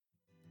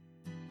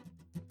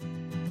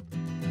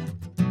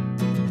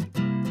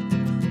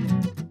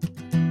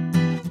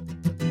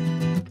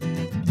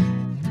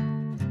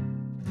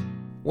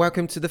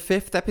Welcome to the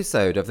 5th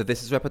episode of the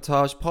This Is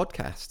Reportage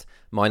podcast.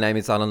 My name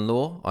is Alan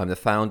Law, I'm the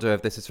founder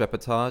of This Is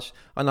Reportage,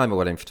 and I'm a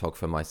wedding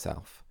photographer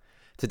myself.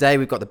 Today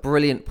we've got the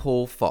brilliant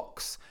Paul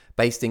Fox,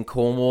 based in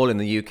Cornwall in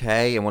the UK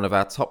and one of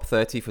our top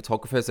 30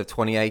 photographers of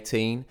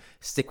 2018.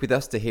 Stick with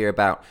us to hear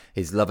about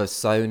his love of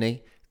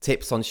Sony,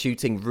 tips on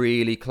shooting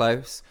really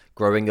close,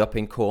 growing up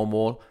in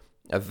Cornwall,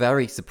 a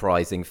very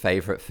surprising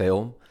favourite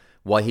film,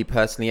 why he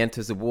personally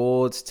enters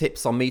awards,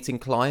 tips on meeting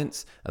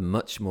clients, and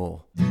much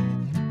more.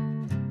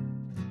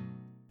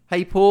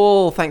 Hey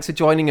Paul, thanks for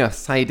joining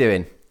us. How you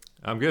doing?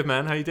 I'm good,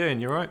 man. How you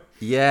doing? You all right?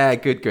 Yeah,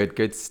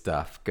 good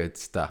stuff.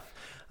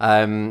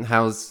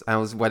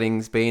 How's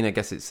weddings been? I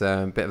guess it's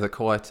a bit of a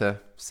quieter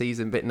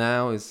season bit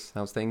now.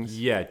 How's things?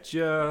 Yeah,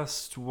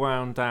 just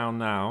wound down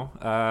now.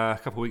 A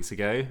couple of weeks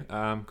ago.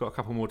 Got a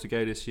couple more to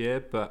go this year,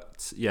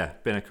 but yeah,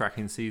 been a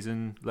cracking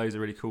season. Loads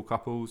of really cool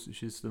couples,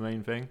 which is the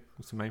main thing.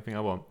 That's the main thing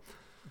I want.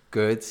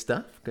 Good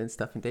stuff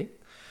indeed.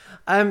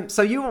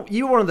 So you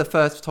were one of the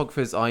first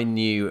photographers I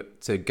knew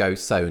to go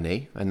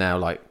Sony, and now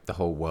like the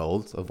whole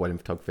world of wedding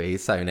photography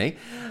is Sony.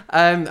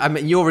 I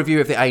mean, your review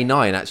of the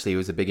A9 actually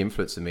was a big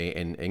influence for me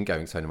in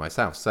going Sony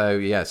myself. So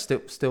yeah,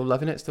 still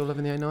loving it. Still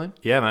loving the A9.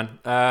 Yeah,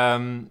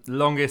 man.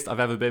 Longest I've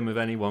ever been with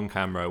any one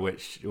camera,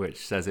 which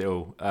says it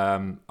all.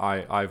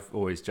 I've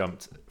always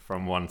jumped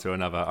from one to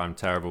another. I'm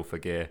terrible for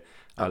gear.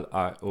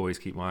 I always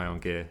keep my eye on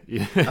gear.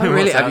 Oh,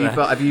 really?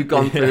 Have you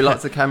gone through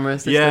lots of camera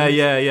systems?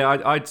 Yeah.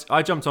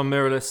 I jumped on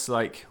mirrorless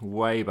like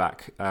way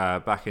back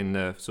in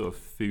the sort of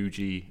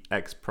Fuji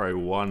X Pro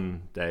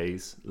 1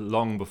 days,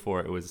 long before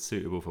it was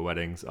suitable for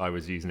weddings. I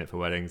was using it for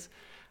weddings,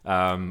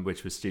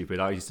 which was stupid.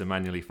 I used to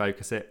manually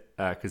focus it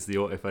because the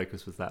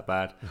autofocus was that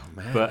bad. Oh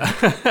man! But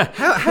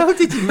how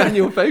did you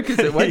manual focus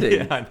at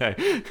weddings? Yeah, I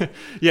know.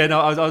 Yeah, no,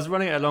 I was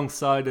running it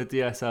alongside a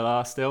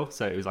DSLR still,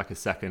 so it was like a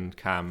second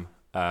cam.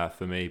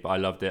 For me, but I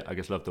loved it. I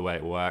just loved the way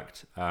it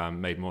worked.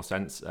 Made more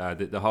sense.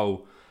 The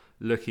whole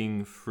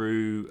looking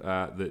through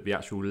the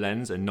actual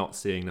lens and not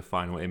seeing the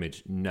final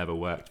image never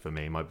worked for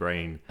me. My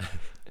brain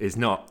is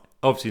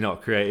obviously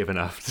not creative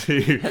enough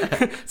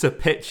to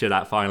picture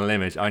that final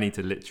image. I need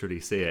to literally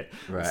see it.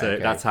 Right, so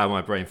okay. That's how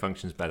my brain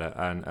functions better.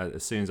 And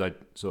as soon as I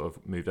sort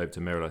of moved over to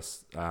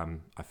mirrorless,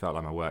 I felt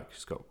like my work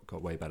just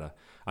got way better.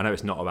 I know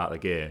it's not about the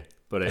gear,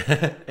 but it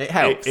it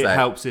helps. It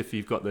helps if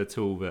you've got the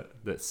tool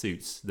that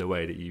suits the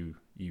way that you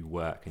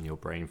work and your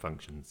brain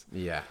functions.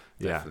 Yeah,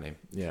 definitely.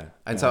 Yeah.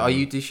 And so do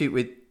you shoot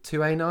with two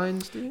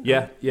A9s, do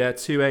you? Yeah,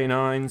 two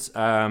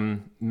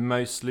A9s,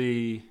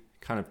 mostly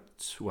kind of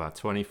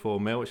 24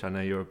 mil, which I know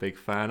you're a big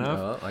fan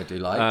of. Oh, I do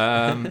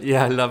like.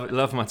 Yeah, I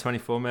love my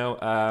 24 mil,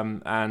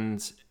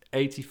 and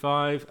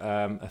 85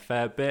 a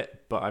fair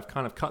bit, but I've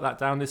kind of cut that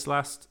down this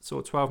last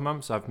sort of 12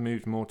 months. I've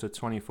moved more to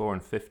 24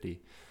 and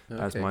 50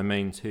 as my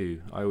main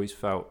two. I always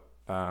felt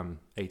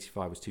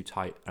 85 was too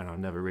tight, and I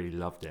never really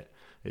loved it.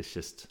 It's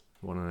just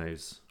one of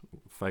those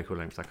focal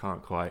lengths I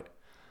can't quite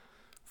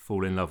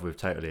fall in love with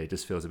totally. It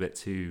just feels a bit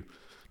too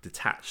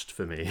detached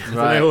for me. Right.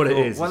 I don't know what it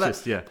is. Well, it's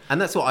just, yeah. And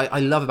that's what I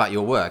love about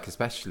your work,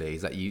 especially,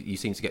 is that you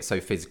seem to get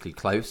so physically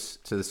close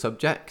to the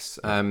subjects.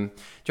 Do you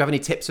have any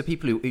tips for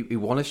people who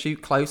want to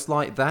shoot close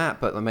like that,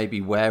 but are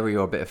maybe wary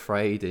or a bit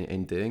afraid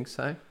in doing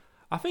so?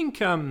 I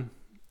think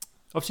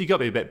obviously you've got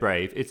to be a bit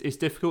brave. It's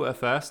difficult at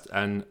first,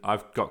 and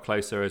I've got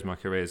closer as my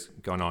career's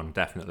gone on,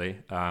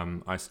 definitely.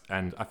 I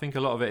think a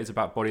lot of it is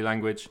about body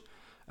language.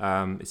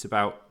 It's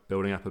about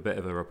building up a bit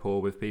of a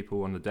rapport with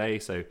people on the day.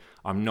 So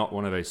I'm not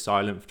one of those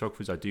silent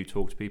photographers. I do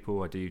talk to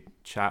people. I do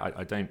chat.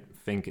 I don't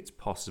think it's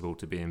possible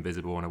to be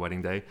invisible on a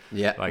wedding day.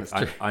 Yeah, like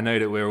that's true. I know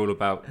that we're all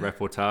about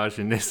reportage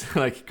in this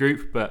like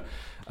group, but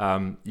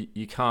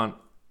you can't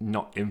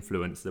not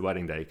influence the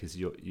wedding day because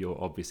you're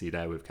obviously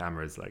there with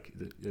cameras. Like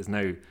there's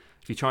no,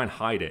 if you try and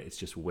hide it, it's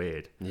just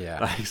weird. Yeah.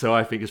 Like, so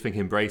I think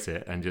embrace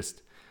it and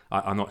just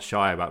I'm not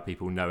shy about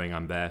people knowing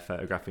I'm there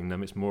photographing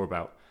them. It's more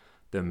about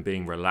them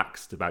being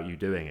relaxed about you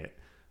doing it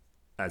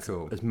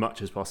as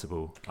much as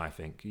possible. I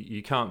think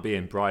you can't be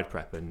in bride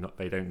prep and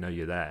they don't know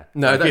you're there.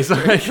 No, like, that's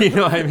true. like, you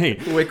know what I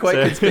mean. We're quite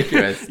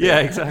conspicuous. Yeah,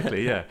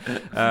 exactly. Yeah,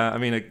 I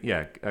mean,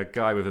 a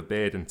guy with a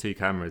beard and two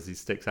cameras, he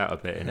sticks out a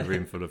bit in a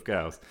room full of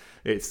girls.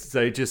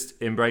 So just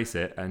embrace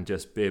it and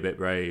just be a bit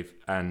brave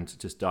and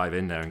just dive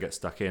in there and get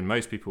stuck in.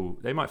 Most people,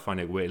 they might find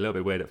it weird, a little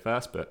bit weird at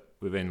first, but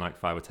within like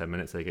 5 or 10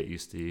 minutes, they get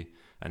used to you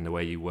and the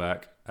way you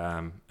work.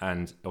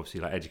 And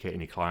obviously like educating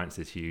your clients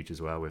is huge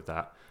as well with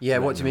that. Yeah,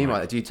 what do you mean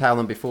by that? Do you tell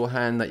them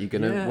beforehand that you're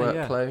going to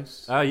work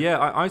close? I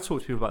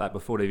talk to people about that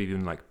before they've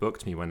even like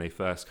booked me. When they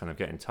first kind of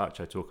get in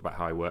touch, I talk about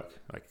how I work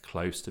like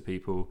close to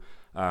people.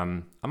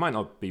 I might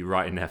not be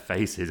right in their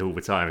faces all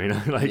the time, you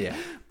know,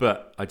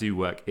 but I do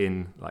work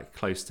in like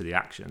close to the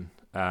action.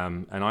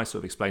 And I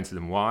sort of explain to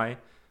them why,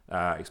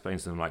 explain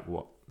to them like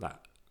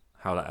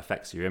how that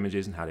affects your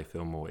images and how they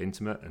feel more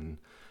intimate and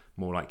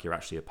more like you're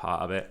actually a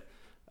part of it.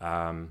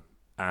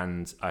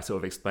 And I sort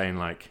of explain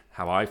like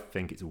how I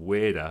think it's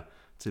weirder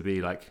to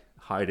be like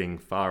hiding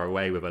far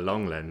away with a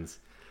long lens.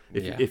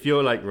 If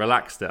you're like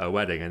relaxed at a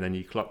wedding and then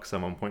you clock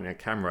someone pointing a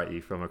camera at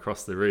you from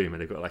across the room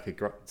and they've got like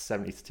a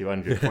 70 to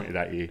 200 pointed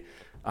at you,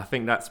 I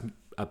think that's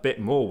a bit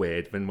more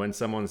weird than when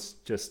someone's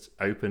just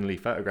openly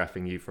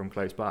photographing you from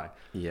close by.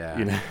 Yeah,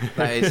 you know?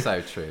 That is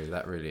so true.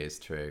 That really is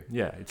true.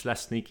 Yeah, it's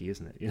less sneaky,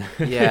 isn't it? You know?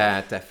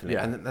 Yeah, definitely.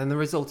 Yeah. And the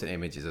resultant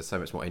images are so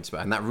much more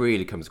intimate, and that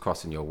really comes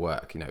across in your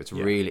work. You know, it's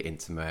really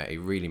intimate. It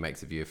really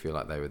makes the viewer feel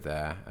like they were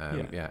there.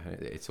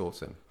 It's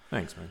awesome.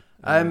 Thanks,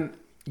 man.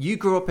 You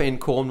grew up in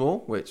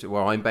Cornwall,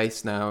 where I'm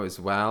based now as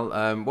well.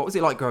 What was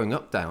it like growing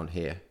up down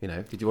here? You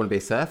know, did you want to be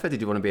a surfer?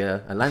 Did you want to be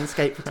a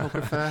landscape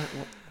photographer?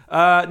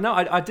 No,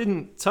 I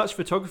didn't touch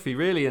photography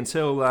really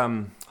until I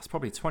was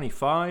probably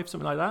 25,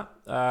 something like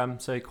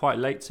that. So quite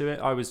late to it.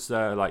 I was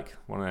like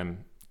one of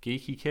them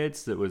geeky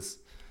kids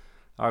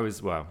I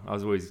was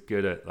always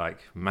good at like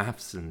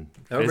maths and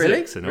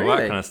physics and all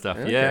that kind of stuff.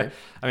 Okay. Yeah.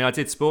 I mean, I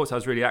did sports. I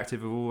was really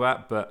active with all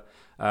that, but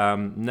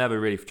never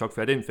really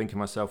photography. I didn't think of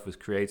myself as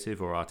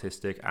creative or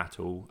artistic at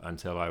all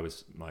until I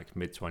was like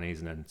mid-20s,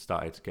 and then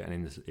started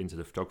getting into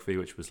the photography,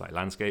 which was like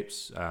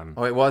landscapes.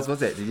 It was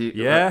it? Did you?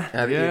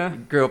 Yeah. You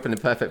grew up in the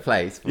perfect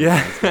place.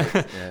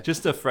 Yeah.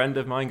 Just a friend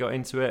of mine got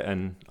into it,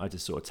 and I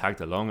just sort of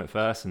tagged along at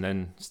first, and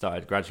then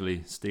started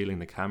gradually stealing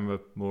the camera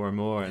more and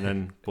more, and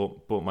then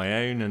bought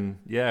my own, and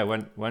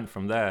went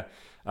from there.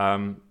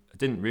 I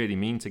didn't really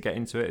mean to get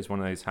into it. It's one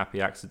of those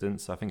happy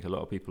accidents. I think a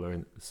lot of people are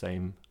in the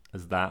same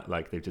as that,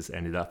 like they've just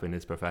ended up in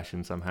this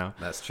profession somehow.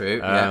 That's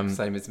true.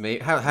 Same as me.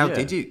 How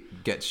did you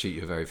get to shoot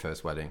your very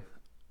first wedding?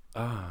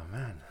 Oh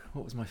man,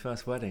 what was my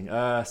first wedding?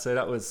 So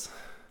that was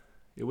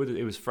it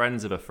was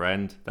friends of a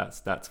friend.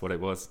 That's what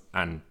it was,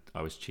 and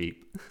I was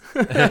cheap.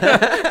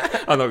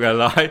 I'm not gonna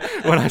lie.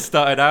 When I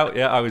started out,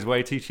 I was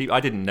way too cheap.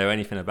 I didn't know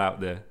anything about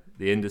the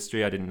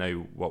industry. I didn't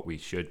know what we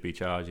should be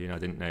charging. I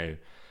didn't know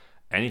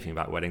anything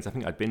about weddings. I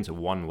think I'd been to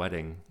one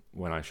wedding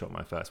when I shot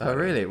my first wedding. Oh,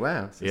 really?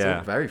 Wow. So it's all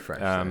very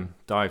fresh.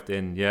 Dived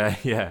in.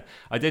 Yeah.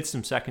 I did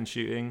some second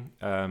shooting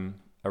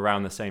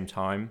around the same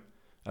time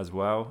as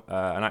well,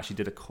 and actually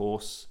did a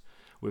course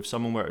with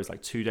someone where it was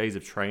like 2 days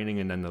of training,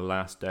 and then the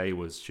last day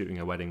was shooting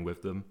a wedding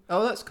with them.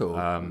 Oh, that's cool.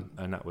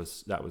 And that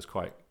was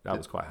quite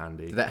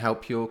handy. Did that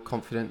help your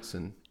confidence?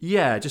 And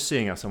yeah, just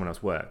seeing how someone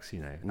else works,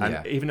 you know.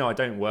 And even though I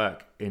don't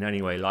work in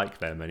any way like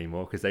them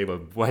anymore, because they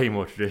were way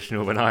more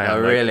traditional than I am. Oh,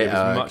 really? It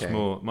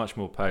was much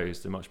more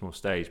posed and much more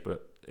staged,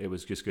 but it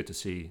was just good to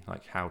see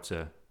like how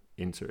to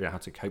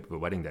cope with a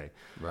wedding day,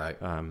 right?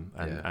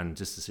 And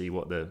just to see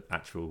what the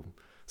actual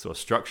sort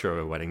of structure of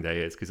a wedding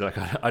day is, because like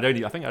I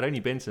think I'd only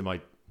been to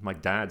my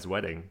dad's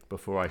wedding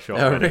before I shot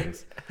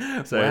weddings,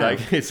 so wow.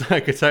 Like it's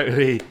like a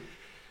totally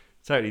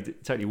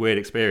weird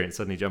experience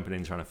suddenly jumping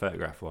in trying to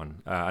photograph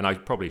one, and I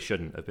probably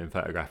shouldn't have been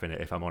photographing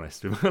it if I'm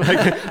honest.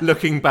 Like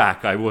looking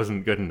back, I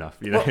wasn't good enough,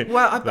 you know.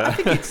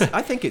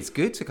 I think it's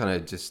good to kind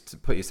of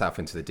just put yourself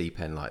into the deep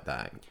end like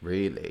that,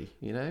 really,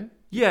 you know.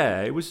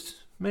 Yeah, it was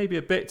maybe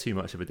a bit too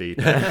much of a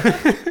deep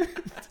end,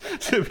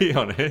 to be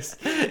honest,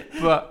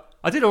 but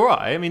I did all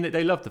right. I mean,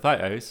 they loved the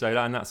photos, so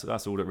and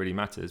that's all that really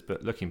matters.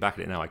 But looking back at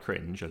it now, I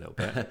cringe a little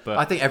bit. But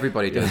I think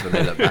everybody does when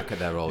they look back at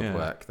their old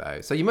work,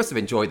 though. So you must have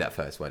enjoyed that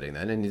first wedding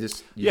then, and you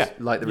just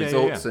liked the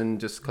results and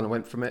just kind of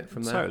went from there.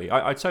 Totally,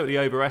 I totally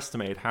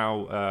overestimated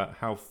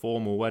how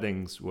formal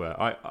weddings were.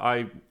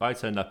 I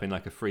turned up in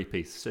like a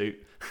 3-piece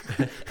suit,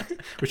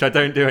 which I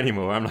don't do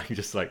anymore. I'm like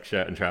just like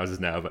shirt and trousers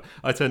now, but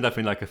I turned up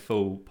in like a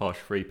full posh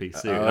 3-piece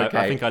suit. Okay.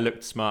 I think I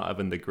looked smarter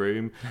than the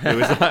groom. It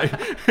was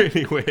like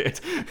really weird.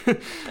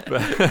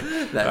 But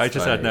I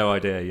just had no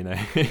idea, you know.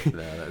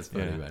 No, that's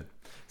funny, man.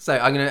 So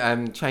I'm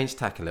going to change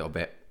tack a little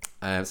bit.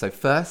 So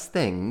first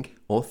thing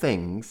or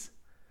things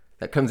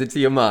that comes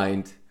into your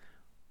mind,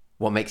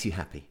 what makes you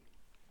happy?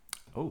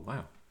 Oh,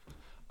 wow.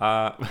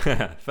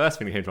 First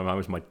thing that came to my mind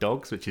was my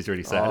dogs, which is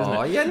really sad, isn't it?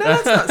 Oh, yeah, no,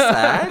 that's not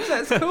sad.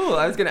 That's cool.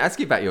 I was going to ask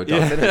you about your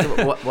dogs.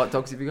 So what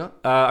dogs have you got?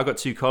 I've got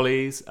 2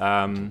 collies.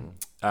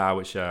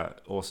 Which are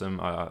awesome.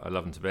 I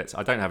love them to bits.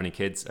 I don't have any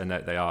kids, and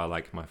they are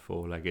like my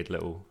 4-legged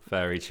little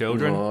furry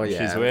children, which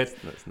is weird.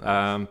 That's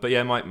nice. But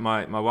yeah,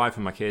 my wife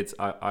and my kids.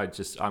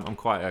 I'm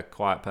quite a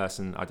quiet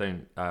person. I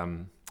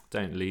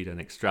don't lead an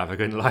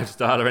extravagant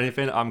lifestyle or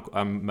anything.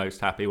 I'm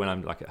most happy when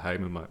I'm like at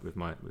home with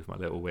my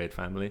little weird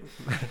family,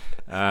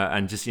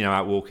 and just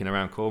out walking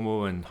around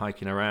Cornwall and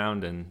hiking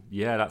around, and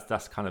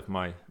that's kind of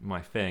my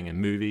thing. And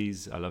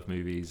movies, I love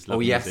movies. Love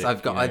music, I'm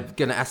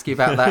going to ask you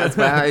about that as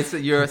well.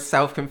 You're a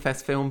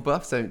self-confessed film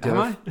buff, so am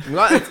I?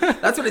 Right,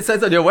 that's what it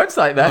says on your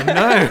website there. Oh,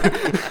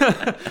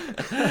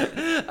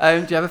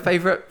 no. Do you have a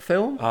favourite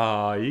film?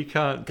 Oh, you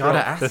can't. Gotta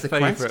ask the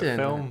favourite question.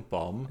 Film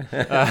bomb.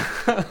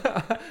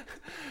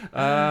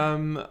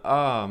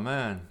 Oh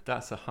man,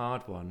 that's a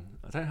hard one.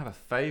 I don't have a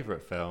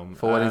favourite film.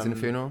 4 Weddings and a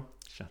Funeral?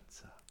 Shut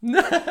up.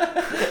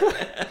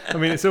 I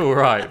mean, it's all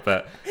right,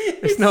 but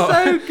it's not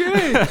so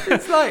good.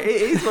 It's like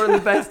it is one of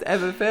the best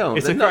ever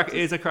films. It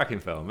is a cracking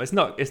film. It's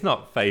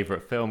not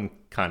favourite film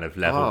kind of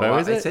level though,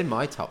 is it? It's in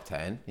my top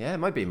 10. Yeah, it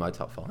might be in my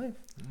top 5.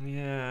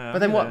 Yeah. But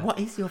then what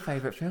is your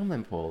favourite film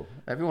then, Paul?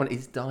 Everyone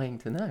is dying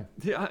to know.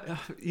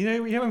 You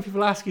know when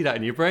people ask you that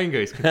and your brain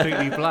goes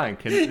completely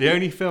blank, and the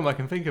only film I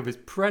can think of is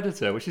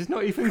Predator, which is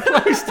not even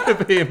close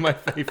to being my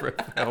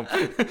favourite film.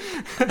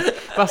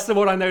 That's the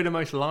one I know the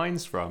most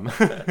lines from.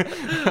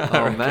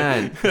 Oh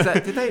man.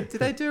 Did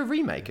they do a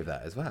remake of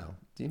that as well?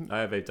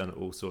 They've done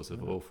all sorts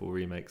of awful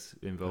remakes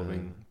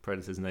involving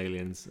predators and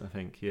aliens, I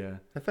think, yeah.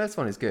 The first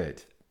one is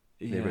good,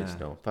 the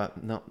original,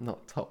 but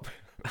not top.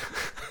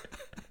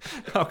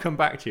 I'll come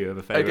back to you with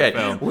a favourite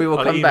film. We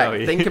will come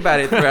back. Think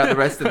about it throughout the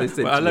rest of this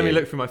interview. Well, let me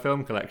look through my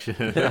film collection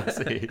and I'll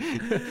see.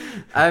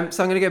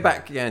 So I'm going to go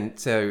back again.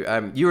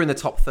 So you were in the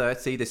top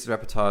 30. This is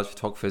Reportage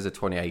Photographers of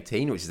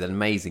 2018, which is an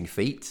amazing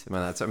feat.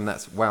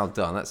 That's well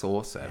done. That's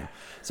awesome. Yeah.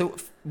 So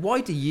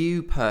why do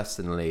you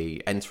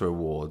personally enter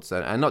awards,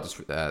 and not just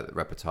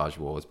Reportage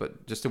awards,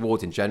 but just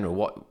awards in general?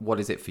 What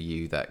is it for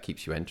you that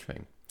keeps you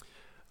entering?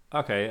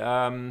 Okay,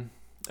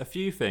 a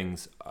few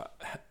things.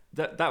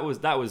 That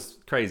was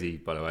crazy,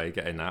 by the way,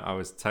 getting that. I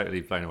was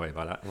totally blown away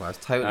by that. Well, it's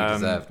totally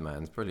deserved,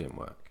 man. It's brilliant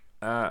work.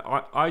 I'm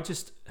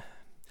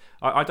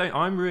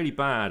really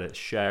bad at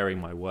sharing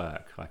my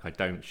work. Like, I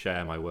don't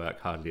share my work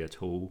hardly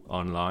at all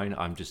online.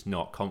 I'm just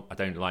not, I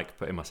don't like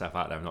putting myself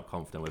out there. I'm not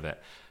confident with it.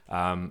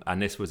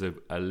 And this was a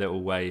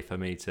little way for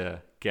me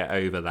to get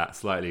over that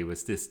slightly.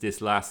 Was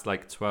this last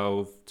like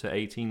 12 to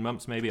 18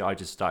 months maybe, I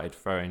just started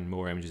throwing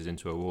more images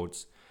into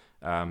awards,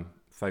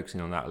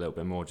 focusing on that a little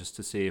bit more, just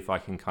to see if I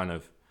can kind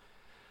of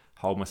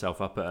hold myself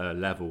up at a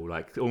level.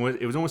 Like, it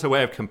was almost a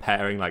way of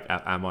comparing, like,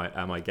 am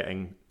I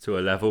getting to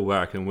a level where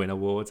I can win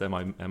awards? Am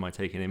I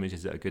taking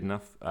images that are good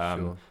enough,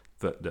 Sure.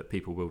 that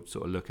people will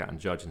sort of look at and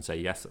judge and say,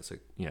 yes, that's a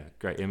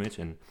great image,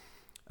 and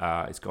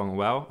it's gone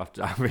well.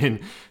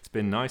 It's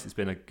been nice. It's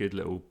been a good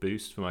little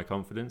boost for my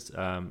confidence,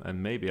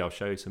 and maybe I'll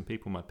show some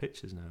people my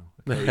pictures now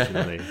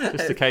occasionally.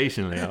 Just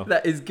occasionally.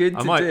 That is good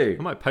to do.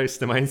 I might post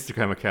to my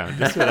Instagram account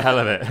just for the hell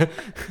of it.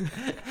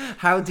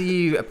 How do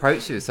you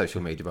approach your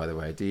social media, by the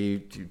way? Do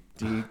you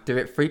do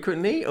it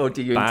frequently, or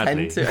do you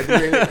intend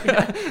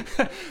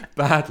to?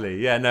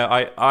 Badly, yeah. No,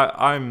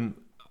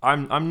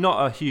 I'm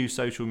not a huge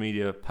social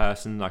media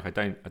person. Like, I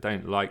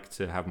don't like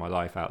to have my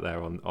life out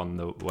there on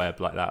the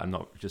web like that. I'm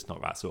not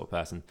that sort of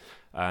person.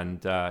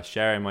 And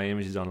sharing my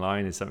images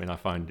online is something I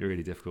find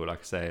really difficult.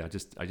 Like I say, I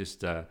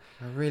just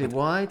really,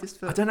 why?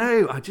 I don't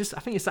know. I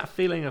think it's that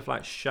feeling of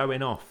like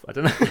showing off. I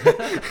don't know.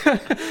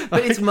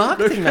 But it's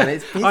marketing, man.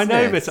 It's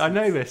business. I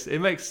know this. It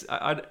makes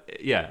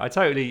it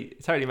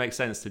totally makes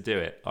sense to do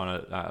it on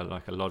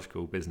a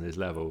logical business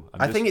level.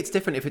 I think it's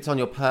different if it's on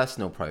your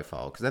personal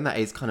profile, because then that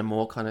is kind of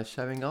more kind of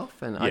showing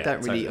off, and I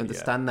don't really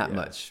understand that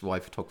much why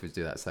photographers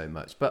do that so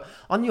much. But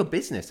on your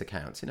business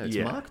accounts, it's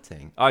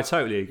marketing. I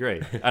totally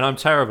agree, and I'm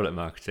terrible at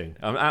marketing.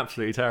 I'm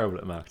absolutely terrible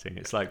at marketing.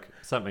 It's like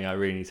something I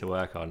really need to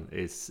work on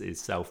is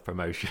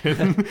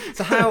self-promotion.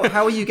 So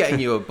how are you getting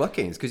your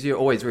bookings? Because you're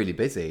always really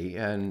busy,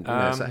 and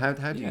so how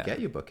do you get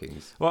your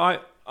bookings?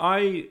 Well,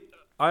 I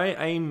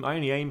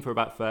only aim for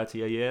about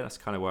 30 a year. That's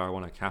kind of where I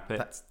want to cap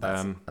it.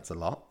 That's a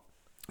lot.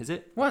 Is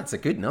it? Well, it's a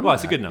good number. Well,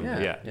 it's a good number.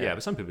 Yeah.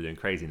 But some people are doing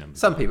crazy numbers.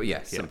 Some people,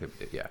 yes. Some people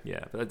do. Yeah.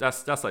 Yeah, but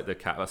that's like the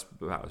cap. That's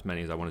about as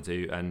many as I want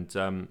to do.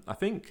 And I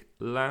think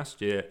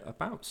last year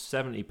about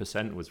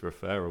 70% was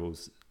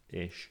referrals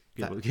ish,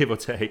 give or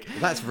take. Well,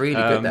 that's really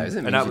good, though,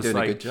 isn't it? And that was doing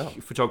like a good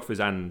job. Photographers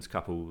and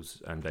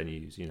couples and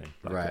venues,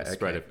 right,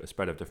 a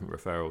spread of different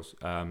referrals,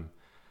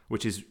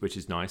 which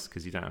is nice,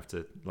 because you don't have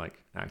to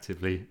like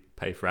actively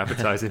pay for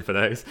advertising for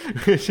those,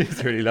 which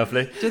is really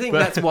lovely. Do you think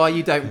that's why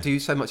you don't do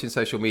so much in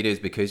social media, is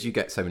because you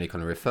get so many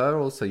kind of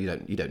referrals, so you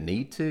don't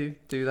need to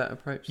do that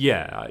approach?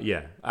 Yeah,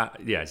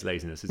 it's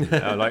laziness, isn't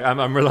it?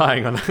 I'm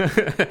relying on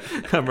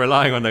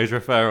those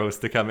referrals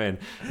to come in,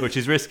 which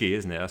is risky,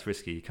 isn't it? That's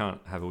risky. You can't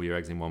have all your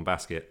eggs in one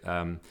basket.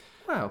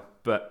 Well,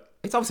 but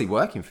it's obviously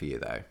working for you,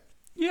 though.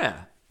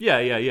 Yeah.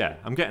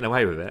 I'm getting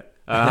away with it.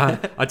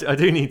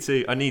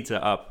 I need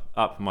to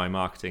up my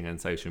marketing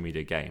and social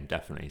media game,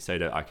 definitely, so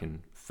that I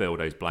can fill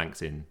those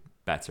blanks in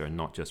better and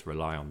not just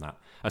rely on that.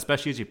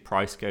 Especially as your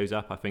price goes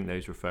up, I think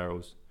those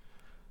referrals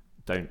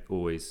don't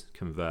always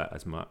convert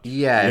as much.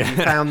 Yeah, have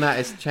you found that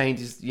as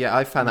changes? Yeah,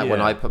 I found that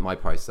when I put my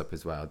price up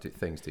as well,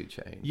 things do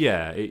change.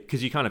 Yeah,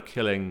 because you're kind of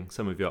killing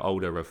some of your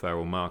older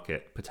referral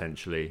market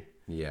potentially.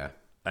 Yeah,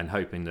 and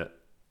hoping that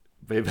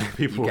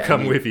people will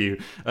come with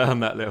you on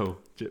that little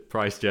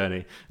price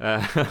journey,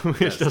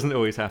 which doesn't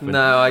always happen.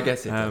 No, I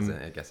guess it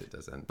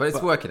doesn't. But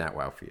it's working out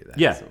well for you then.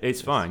 Yeah,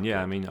 it's fine.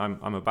 Yeah, I mean,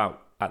 I'm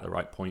about at the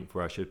right point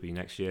where I should be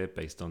next year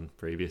based on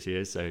previous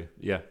years. So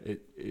yeah,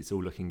 it's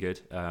all looking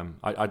good.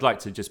 I'd like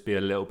to just be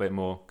a little bit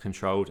more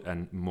controlled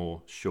and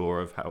more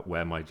sure of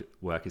where my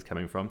work is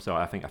coming from. So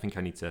I think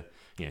I need to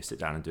sit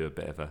down and do a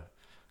bit of a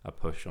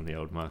push on the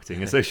old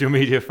marketing and social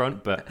media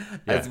front, but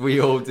as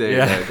we all do.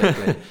 Yeah.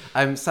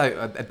 Definitely.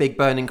 So a big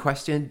burning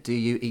question: do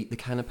you eat the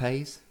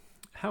canapes?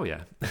 Hell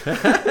yeah.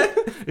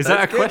 Is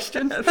that a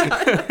question?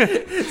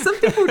 Some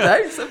people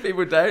don't. Some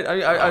people don't.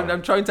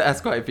 I'm trying to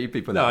ask quite a few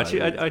people. No,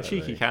 a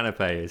cheeky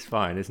canapé is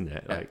fine, isn't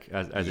it? Like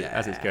as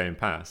it's going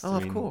past. Oh,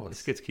 of course.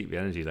 It's good to keep the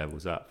energy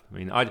levels up. I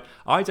mean,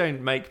 I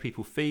don't make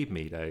people feed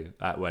me though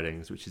at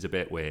weddings, which is a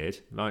bit weird.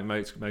 Like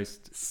most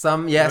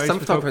some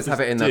photographers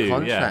have it in their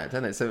contract,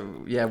 don't it? So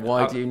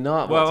why do you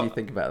not? What do you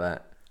think about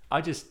that?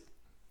 I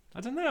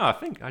don't know.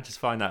 I just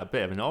find that a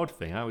bit of an odd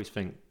thing. I always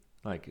think,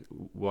 like,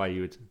 why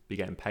you would be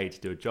getting paid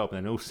to do a job and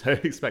then also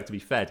expect to be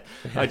fed.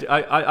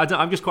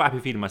 I'm just quite happy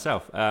feeding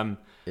myself. I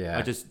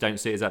just don't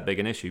see it as that big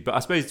an issue. But I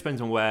suppose it depends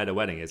on where the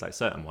wedding is. Like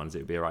certain ones, it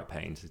would be a right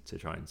pain to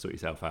try and sort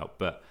yourself out.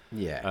 But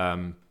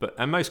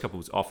and most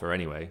couples offer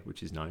anyway,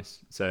 which is nice.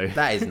 So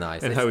that is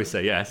nice. And I always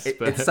say yes.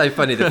 It's so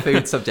funny. The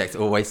food subject's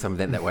always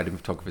something that wedding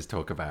photographers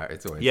talk about.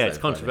 It's always it's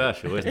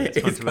controversial, isn't it?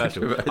 It's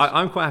controversial.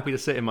 I'm quite happy to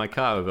sit in my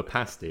car with a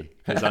pasty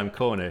because I'm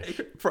Cornish.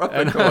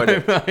 Proper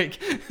Cornish. Like,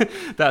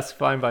 that's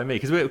fine by me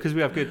because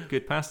we have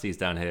good pasties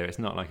down here. It's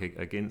not like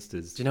against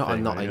us. Do you know what?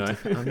 I'm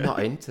not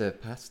into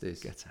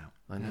pasties. Get out.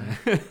 I know.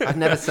 I've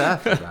never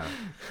surfed as well.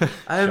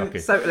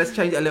 So let's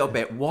change it a little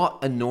bit.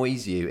 What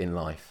annoys you in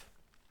life?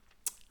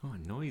 Oh,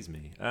 annoys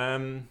me.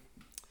 I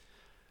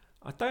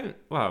don't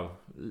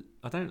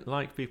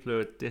like people who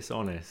are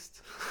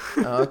dishonest.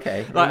 Oh,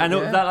 okay.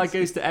 That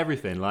goes to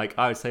everything. Like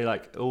I would say,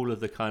 like all of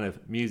the kind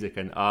of music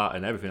and art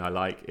and everything I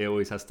like, it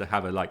always has to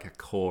have a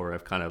core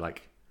of kind of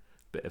like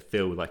bit of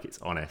feel like it's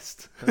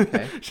honest.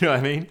 Okay. Do you know what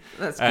I mean?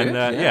 That's good. And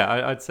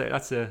I'd say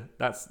that's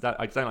that.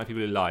 I don't like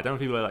people who lie. I don't like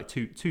people who are like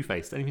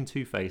two-faced. Anything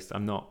two-faced,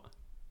 I'm not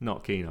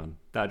keen on.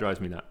 That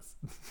drives me nuts.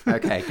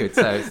 Okay, good.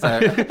 So I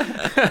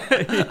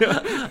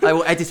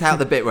will edit out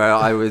the bit where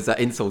I was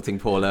insulting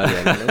Paul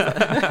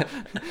earlier.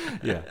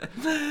 Yeah.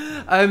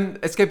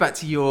 Let's go back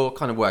to your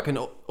kind of work, and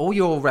all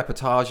your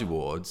reportage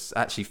awards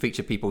actually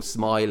feature people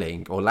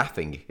smiling or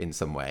laughing in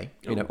some way.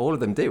 You know, all of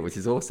them do, which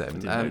is awesome. I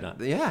didn't know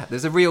that. Yeah,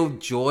 there's a real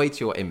joy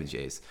to your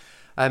images.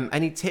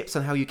 Any tips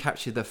on how you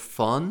capture the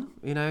fun,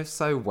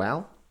 so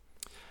well?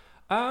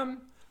 I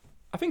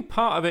think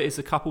part of it is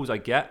the couples I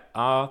get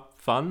are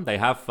fun. They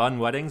have fun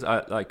weddings.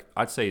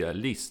 I'd say at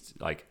least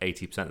like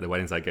 80% of the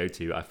weddings I go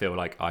to, I feel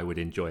like I would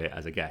enjoy it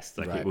as a guest.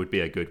 Like it would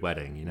be a good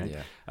wedding,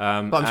 Yeah.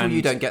 But I'm sure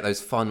you don't get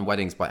those fun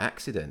weddings by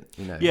accident,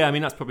 Yeah, I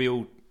mean that's probably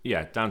all.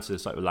 Yeah, down to the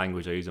type of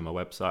language I use on my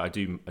website.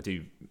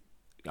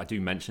 I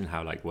do mention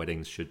how like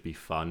weddings should be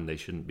fun. They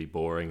shouldn't be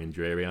boring and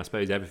dreary. And I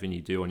suppose everything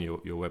you do on your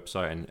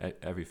website and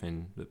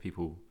everything that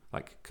people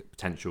like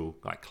potential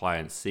like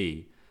clients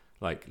see,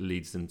 like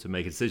leads them to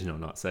make a decision or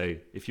not. So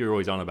if you're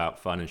always on about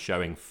fun and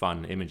showing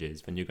fun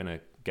images, then you're going to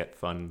get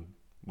fun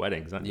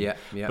weddings, aren't you?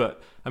 Yeah.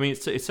 But I mean,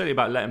 it's certainly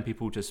about letting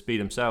people just be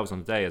themselves on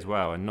the day as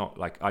well, and not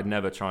like I'd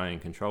never try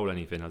and control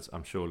anything. As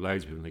I'm sure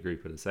loads of people in the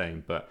group are the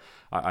same, but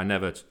I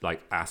never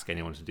like ask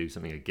anyone to do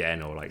something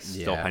again or like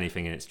stop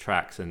anything in its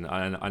tracks. And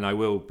I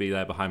will be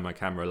there behind my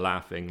camera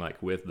laughing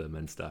like with them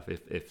and stuff.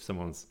 If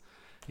someone's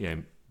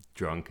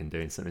drunk and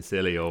doing something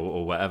silly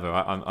or whatever,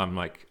 I'm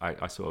like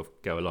I sort of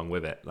go along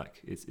with it. Like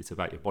it's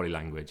about your body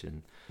language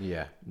and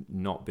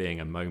not being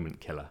a moment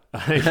killer.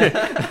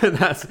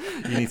 That's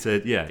you need to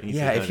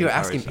if you're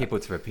asking people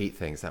to repeat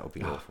things, that would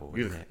be awful,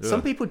 wouldn't it?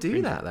 Some people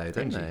do that though,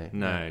 don't they?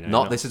 No,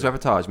 not This Is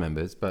Reportage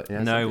members, but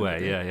no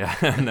way.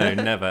 No,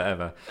 never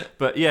ever.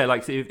 But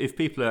like if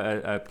people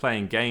are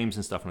playing games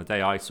and stuff on a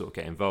day, I sort of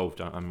get involved.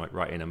 I'm like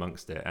right in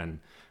amongst it, and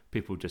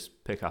people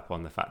just pick up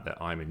on the fact that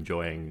I'm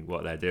enjoying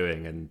what they're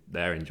doing and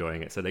they're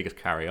enjoying it, so they just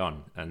carry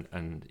on.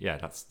 And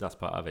that's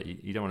part of it.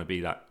 You don't want to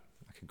be that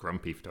like a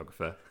grumpy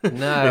photographer.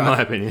 No, in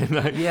my opinion.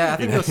 I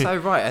think you're so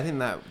right. I think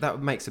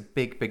that makes a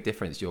big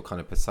difference to your kind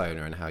of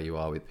persona and how you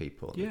are with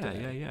people.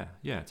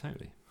 Yeah,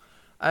 totally.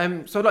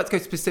 So I'd like to go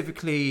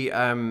specifically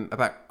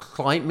about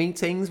client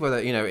meetings, whether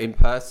in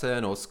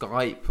person or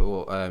Skype,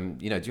 or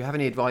do you have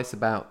any advice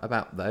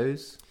about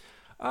those?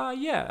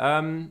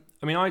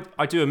 I mean,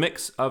 I do a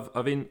mix of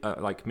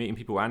like meeting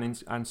people and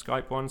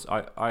Skype ones.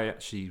 I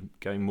actually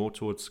going more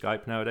towards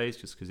Skype nowadays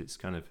just because it's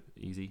kind of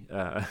easy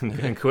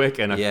and quick,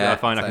 and I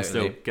find I can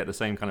still get the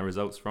same kind of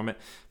results from it.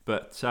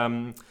 But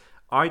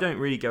I don't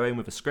really go in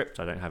with a script.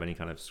 I don't have any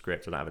kind of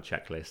script. I don't have a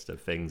checklist of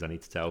things I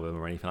need to tell them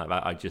or anything like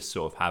that. I just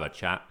sort of have a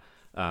chat.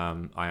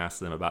 I ask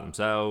them about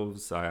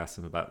themselves. I ask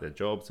them about their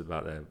jobs,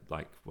 about their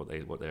like what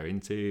they're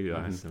into.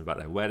 I ask them about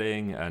their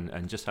wedding,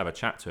 and just have a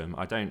chat to them.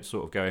 I don't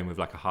sort of go in with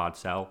like a hard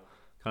sell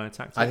kind of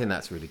tactic. I think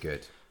that's really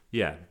good.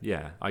 Yeah.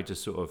 I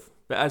just sort of,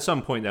 but at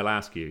some point they'll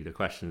ask you the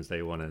questions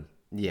they want to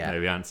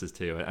know the answers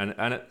to,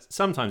 and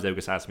sometimes they'll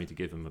just ask me to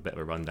give them a bit of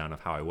a rundown of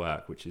how I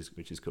work, which is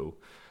cool.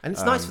 And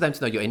it's nice for them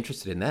to know you're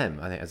interested in them.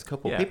 I think as a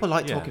couple, people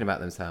like talking about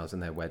themselves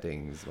and their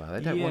weddings. Well,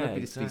 they don't want to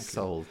be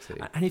sold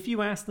to. And if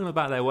you ask them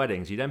about their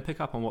weddings, you then pick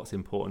up on what's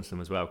important to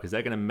them as well, because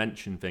they're going to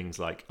mention things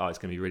like, oh, it's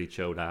going to be really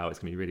chilled out, it's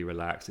going to be really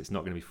relaxed, it's not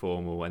going to be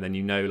formal, and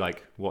then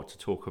like what to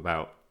talk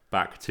about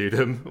back to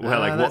them,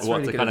 what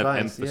really to kind of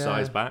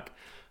emphasize back.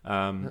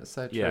 That's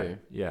so true.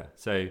 Yeah.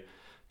 So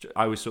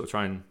I always sort of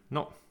try and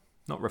not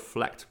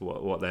reflect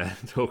what they're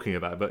talking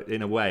about, but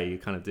in a way you're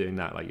kind of doing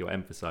that, like you're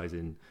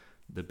emphasizing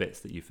the bits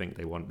that you think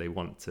they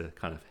want to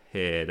kind of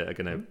hear that are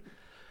going to.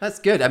 That's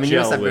good. I mean, you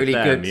must have really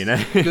them,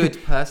 good,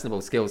 good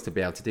personable skills to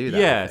be able to do that.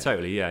 Yeah,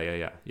 totally.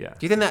 Yeah. Do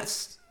you think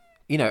that's,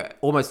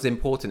 almost as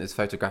important as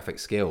photographic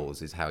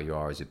skills is how you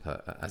are as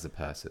a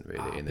person,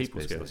 really, in this people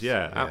business? Skills.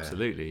 Yeah,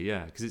 absolutely.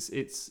 Yeah, because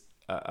it's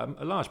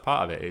a large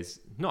part of it is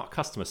not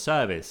customer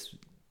service,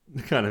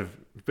 kind of,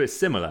 but it's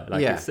similar.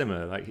 It's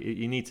similar. Like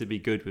you need to be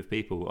good with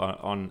people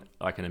on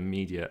like an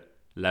immediate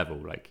level.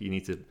 Like you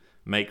need to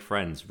make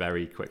friends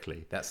very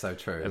quickly. That's so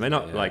true. And they're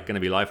not like going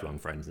to be lifelong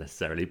friends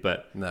necessarily,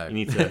 but no. You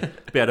need to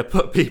be able to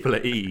put people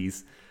at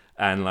ease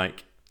and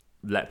like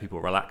let people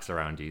relax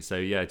around you. So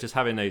yeah, just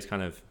having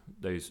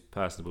those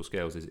personable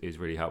skills is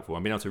really helpful.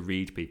 And being able to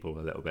read people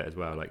a little bit as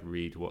well, like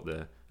read what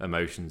the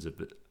emotions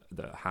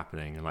that are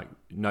happening and like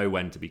know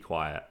when to be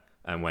quiet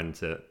and when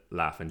to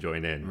laugh and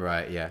join in.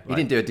 Right, yeah. You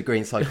didn't do a degree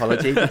in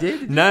psychology, did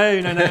you? No.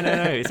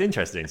 It's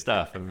interesting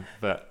stuff.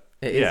 But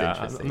it is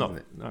interesting. I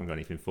haven't got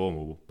anything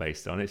formal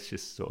based on it. It's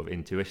just sort of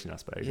intuition, I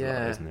suppose,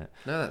 isn't it?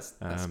 No,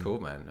 that's cool,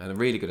 man. And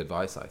really good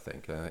advice, I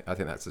think. I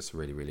think that's just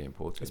really, really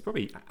important. It's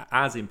probably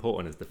as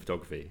important as the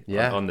photography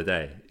on the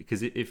day.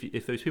 Because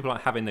if those people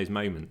aren't having those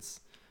moments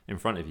in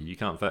front of you, you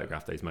can't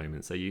photograph those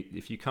moments. So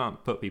if you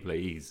can't put people at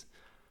ease,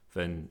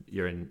 then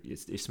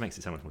it just makes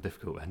it so much more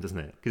difficult then, doesn't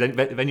it? Because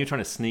then you're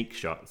trying to sneak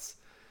shots.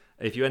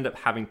 If you end up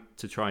having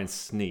to try and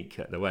sneak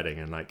at the wedding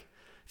and like,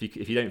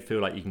 if you don't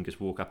feel like you can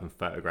just walk up and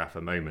photograph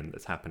a moment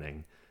that's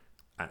happening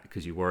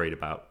because you're worried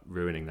about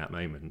ruining that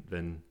moment,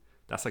 then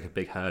that's like a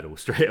big hurdle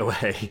straight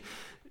away.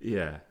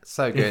 Yeah.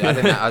 So good. I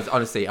think that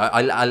honestly,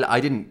 I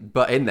didn't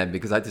butt in then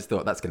because I just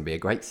thought that's going to be a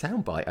great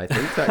soundbite, I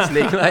think, to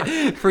actually like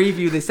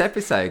preview this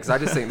episode, because I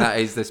just think that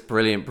is this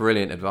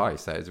brilliant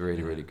advice. That is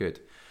really, really good.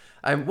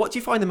 What do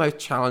you find the most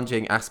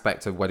challenging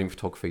aspect of wedding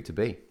photography to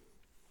be?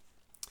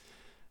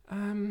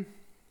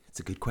 It's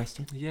a good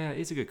question. Yeah,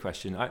 it's a good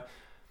question.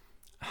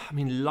 I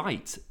mean,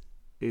 light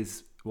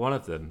is one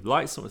of them.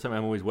 Light's something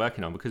I'm always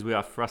working on because we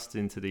are thrust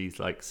into these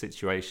like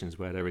situations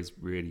where there is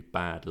really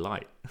bad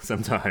light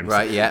sometimes.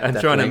 Right, yeah. And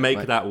trying to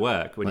make that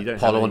work when you don't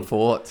Polo have and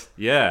Fort.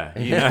 Yeah,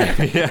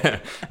 yeah.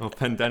 Or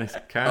Pendennis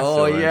Castle.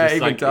 Oh, yeah, even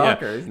like,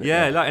 darker, isn't it?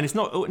 Yeah, like, and it's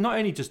not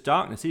only just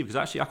darkness either, because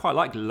actually I quite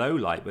like low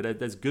light, but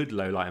there's good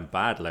low light and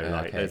bad low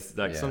light. Okay. There's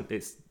like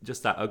it's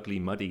just that ugly,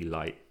 muddy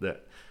light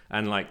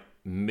and like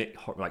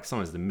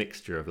sometimes the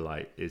mixture of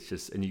light is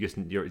just, and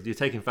you're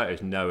taking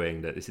photos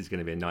knowing that this is going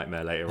to be a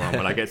nightmare later on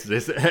when I get to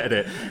this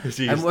edit. And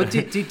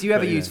do you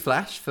ever use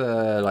flash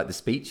for like the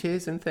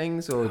speeches and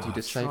things, or do you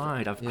just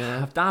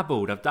I've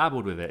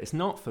dabbled with it. It's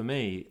not for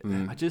me.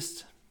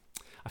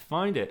 I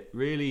find it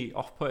really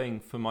off-putting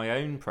for my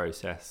own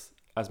process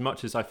as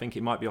much as I think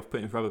it might be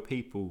off-putting for other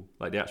people,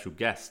 like the actual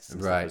guests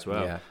and stuff as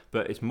well.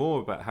 But it's more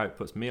about how it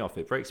puts me off.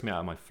 It breaks me out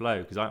of my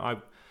flow because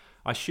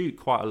I shoot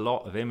quite a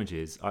lot of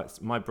images.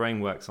 My brain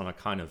works on a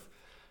kind of,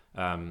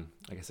 I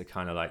guess a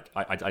kind of like,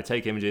 I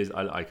take images,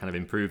 I kind of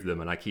improve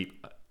them, and I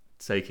keep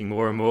taking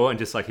more and more and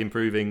just like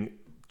improving,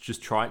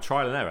 just trial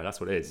and error.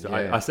 That's what it is.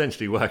 I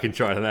essentially work in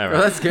trial and error.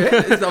 Well, that's good.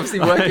 It's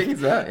obviously working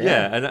as well.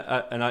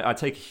 And I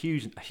take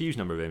a huge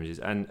number of images,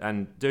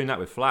 and doing that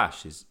with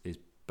flash is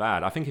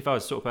bad. I think if I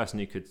was the sort of person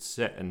who could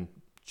sit and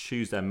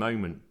choose their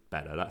moment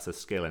better, that's a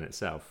skill in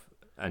itself,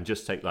 and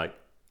just take like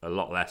a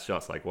lot less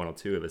shots, like one or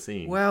two of a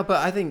scene. Well,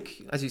 but I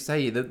think, as you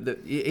say, it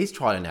is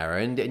trial and error,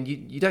 and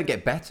you don't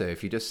get better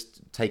if you're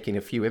just taking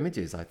a few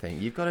images. I think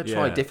you've got to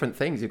try different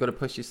things. You've got to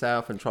push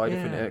yourself and try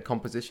different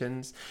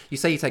compositions. You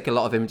say you take a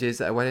lot of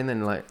images at a wedding,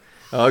 and like,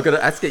 I've got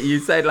to ask it. You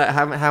say like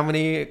how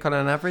many kind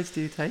of on average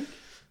do you take?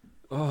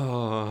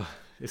 Oh,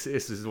 this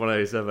is one of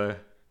those other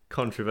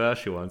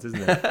controversial ones,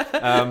 isn't it?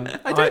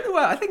 I don't know.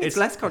 I think it's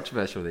less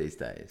controversial these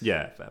days.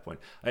 Yeah, fair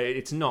point.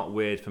 It's not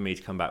weird for me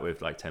to come back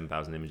with like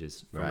 10,000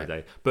 images from a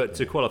day, but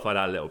to qualify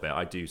that a little bit,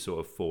 I do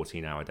sort of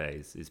 14-hour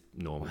days is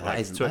normal. Well,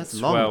 that's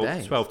long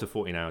days. 12 to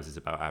 14 hours is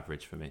about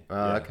average for me.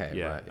 Oh, okay.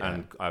 Yeah, right,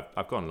 and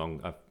I've gone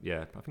long. I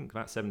think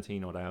about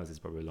 17 odd hours is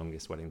probably the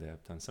longest wedding day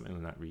I've done, something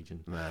in that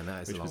region. Man,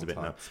 that is which a long was a bit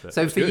time. nuts.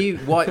 So for you,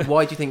 why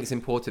do you think it's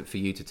important for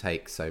you to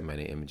take so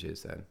many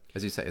images then?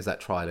 As you say, is that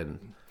trial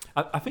and...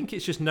 I think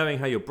it's just knowing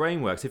how your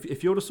brain works.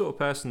 If you're the sort of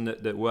person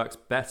that works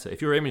better,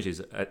 if your images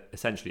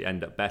essentially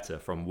end up better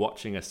from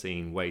watching a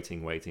scene,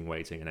 waiting,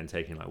 and then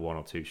taking like one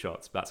or two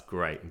shots, that's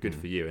great and good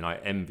for you. And I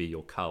envy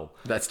your cull.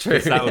 That's true.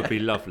 That would be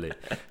lovely.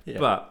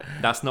 But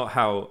that's not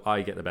how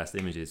I get the best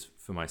images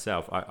for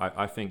myself.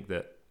 I think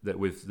that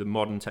with the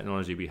modern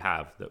technology we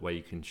have, that where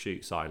you can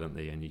shoot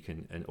silently and you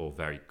can, or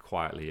very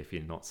quietly if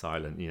you're not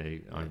silent,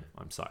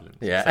 I'm silent.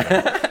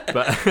 Yeah.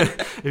 But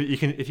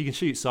if you can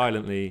shoot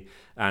silently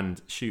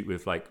and shoot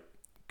with like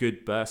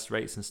good burst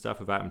rates and stuff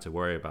without having to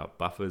worry about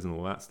buffers and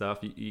all that stuff,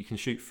 you can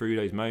shoot through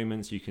those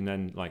moments. You can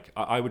then like,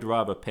 I would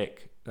rather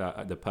pick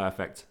the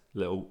perfect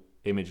little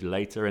image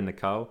later in the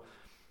cull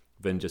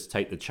than just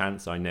take the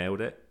chance I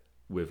nailed it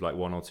with like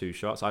one or two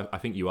shots. I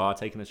think you are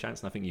taking a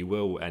chance, and I think you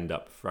will end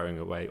up throwing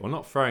away, or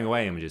not throwing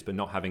away images, but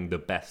not having the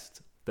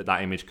best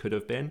that image could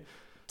have been.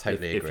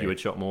 Totally if you had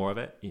shot more of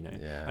it,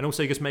 Yeah. And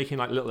also just making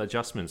like little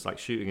adjustments, like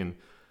shooting in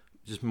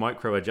just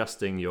micro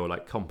adjusting your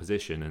like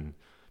composition, and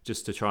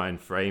just to try and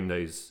frame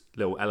those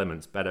little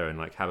elements better, and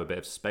like have a bit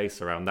of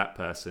space around that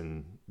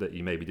person that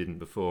you maybe didn't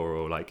before,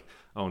 or like,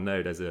 oh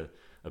no, there's a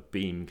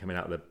beam coming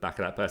out of the back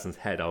of that person's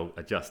head, I'll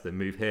adjust and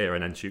move here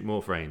and then shoot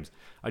more frames.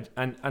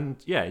 Making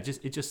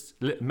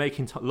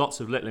lots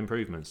of little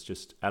improvements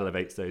just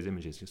elevates those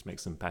images, just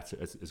makes them better,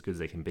 as good as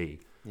they can be.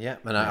 Yeah,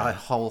 and I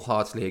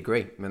wholeheartedly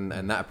agree. And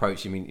that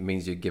approach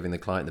means you're giving the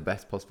client the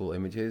best possible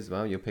images.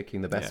 Well, you're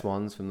picking the best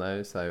ones from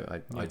those. So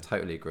I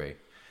totally agree.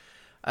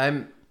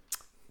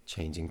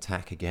 Changing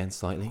tack again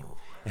slightly.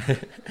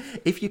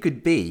 If you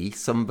could be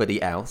somebody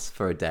else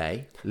for a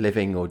day,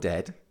 living or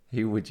dead,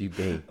 who would you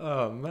be?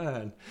 Oh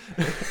man,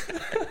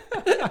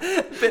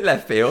 bit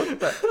left field,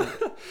 but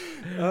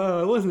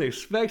I wasn't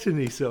expecting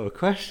these sort of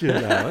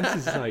questions. Now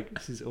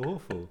this is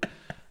awful.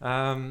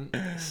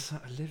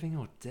 Living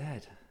or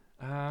dead?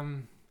 Oh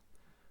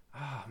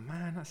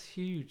man, that's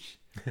huge.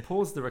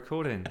 Pause the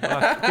recording.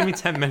 Give me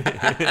 10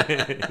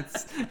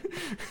 minutes.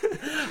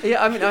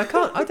 Yeah, I mean,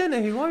 I don't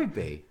know who I would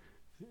be.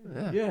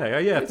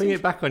 Yeah. Bring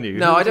it back on you.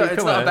 No, I don't.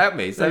 It's not about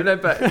me. So So you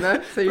put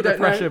don't the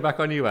pressure back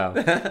on you, Al.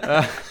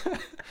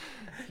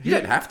 You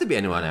don't have to be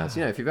anyone else.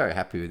 If you're very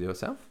happy with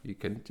yourself, you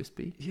can just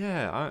be.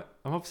 Yeah,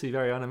 I'm obviously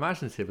very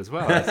unimaginative as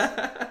well.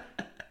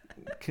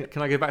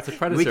 Can I go back to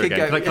Predator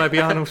again? Can I be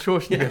Arnold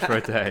Schwarzenegger for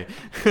a day?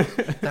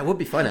 That would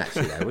be fun,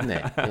 actually, though, wouldn't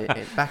it?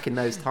 Back in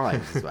those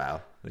times as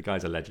well. The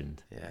guy's a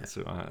legend. Yeah. I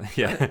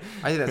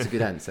think that's a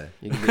good answer.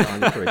 You can be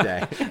Arnold for a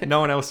day. No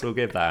one else will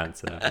give that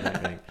answer, I don't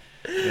think.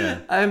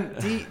 Yeah.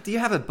 Do you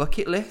have a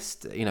bucket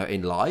list?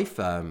 In life,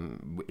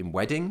 in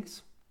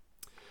weddings.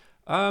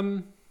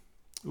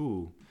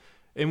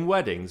 In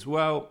weddings,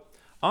 well,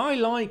 I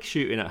like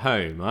shooting at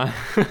home.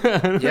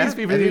 These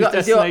people do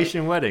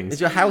destination weddings.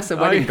 Is your house a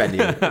wedding venue?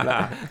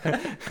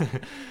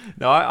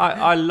 No,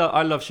 I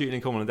love shooting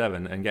in Cornwall and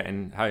Devon and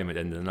getting home at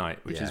the end of the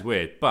night, which is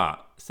weird.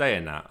 But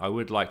saying that, I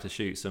would like to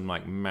shoot some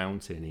like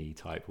mountainy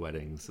type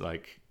weddings.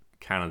 Like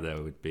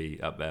Canada would be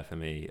up there for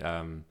me.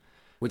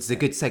 Which is a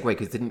good segue,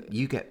 because didn't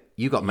you got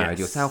married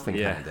yourself in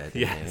Canada?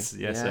 Yes,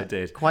 I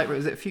did.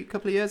 Was it a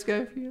couple of years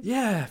ago?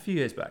 Yeah, a few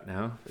years back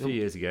now. A few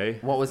years ago.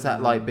 What was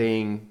that like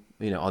being,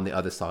 on the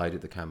other side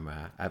of the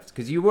camera?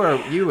 Because you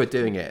were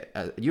doing it.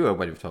 You were a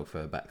wedding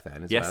photographer back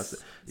then as well. So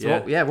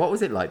what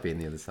was it like being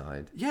the other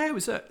side? Yeah, it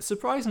was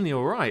surprisingly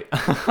all right.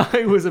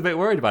 I was a bit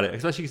worried about it,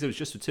 especially because it was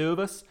just the two of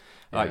us.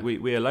 Like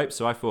we eloped,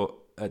 so I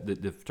thought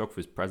the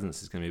photographer's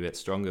presence is going to be a bit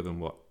stronger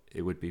than what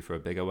it would be for a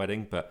bigger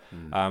wedding, but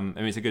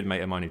it's a good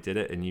mate of mine who did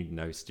it, and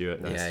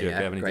Stuart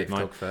Gavin, great did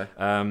photographer.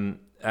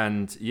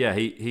 And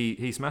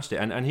he smashed it,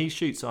 and he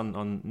shoots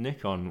on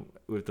Nikon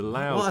with the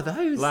loud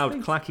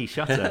clacky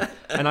shutter,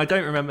 and I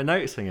don't remember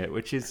noticing it,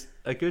 which is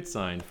a good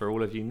sign for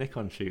all of you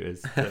Nikon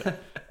shooters,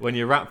 that when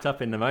you're wrapped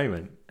up in the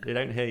moment, you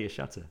don't hear your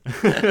shutter.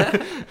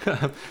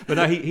 But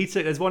no, he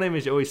took. There's one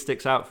image that always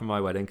sticks out from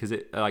my wedding, because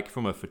it, like,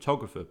 from a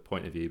photographer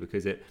point of view,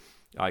 because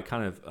I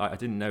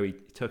didn't know he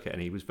took it,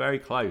 and he was very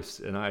close,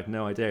 and I had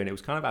no idea, and it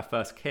was kind of our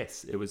first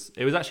kiss. It was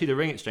actually the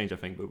ring exchange, I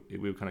think, but we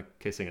were kind of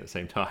kissing at the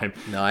same time.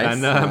 Nice.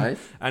 And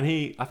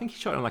I think he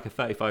shot on like a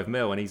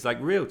 35mm, and he's like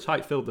real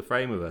tight filled the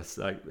frame with us,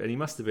 like, and he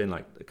must have been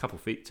like a couple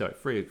feet, to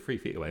 3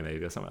 feet away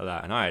maybe, or something like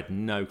that, and I had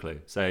no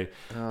clue. So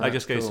that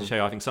just goes to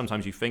show, I think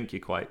sometimes you think you're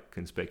quite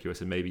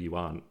conspicuous, and maybe you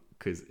aren't,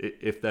 because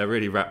if they're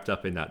really wrapped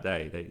up in that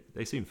day,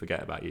 they soon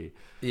forget about you.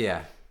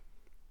 Yeah.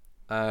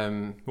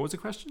 What was the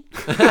question?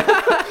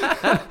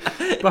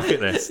 Bucket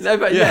list. No,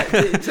 but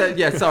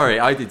sorry,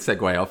 I did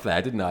segue off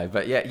there, didn't I?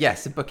 But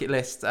yes, a bucket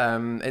list.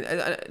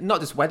 Not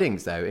just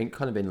weddings though.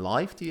 In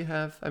life, do you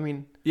have?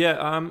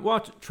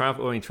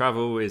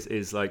 Travel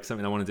is like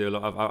something I want to do a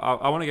lot of.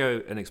 I want to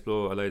go and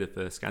explore a load of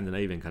the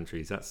Scandinavian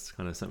countries. That's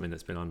kind of something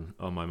that's been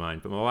on my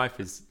mind. But my wife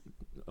is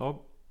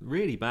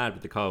really bad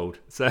with the cold,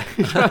 so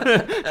trying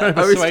to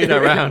persuade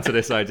her around to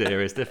this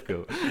idea is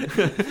difficult.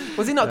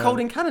 Was it not cold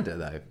in Canada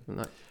though?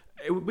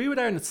 We were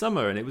there in the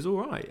summer, and it was all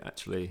right,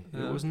 actually.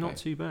 It was not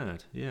too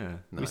bad. Yeah,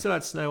 nice. We still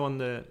had snow on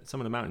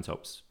some of the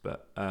mountaintops,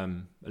 but a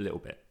little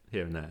bit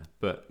here and there.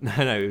 But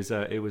no,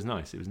 it was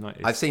nice. It was nice.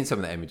 I've seen some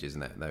of the images,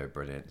 and they were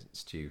brilliant.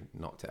 Stu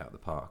knocked it out of the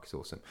park. It's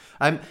awesome.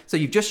 So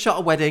you've just shot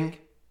a wedding.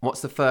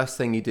 What's the first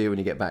thing you do when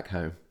you get back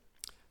home?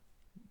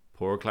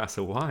 Pour a glass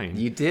of wine.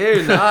 You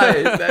do?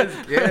 Nice.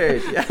 That's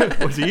good.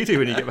 Yeah. What do you do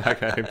when you get back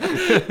home?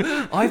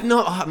 I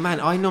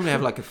normally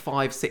have like a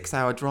 5-6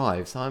 hour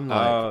drive, so I'm like,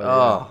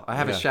 I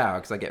have a shower,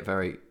 because I get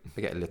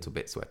a little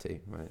bit sweaty,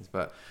 right?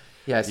 But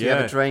you have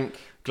a drink,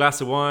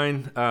 glass of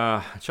wine,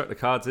 chuck the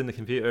cards in the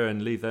computer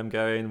and leave them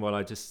going while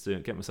I just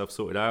get myself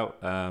sorted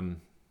out.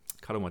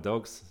 Cuddle my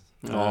dogs.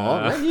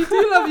 Man, you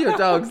do love your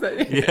dogs,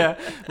 don't you? Yeah.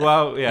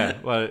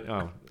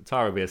 Well,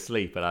 Tara will be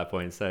asleep at that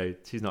point, so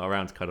she's not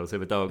around to cuddle, so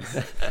the dogs.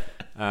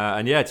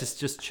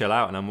 Just chill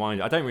out and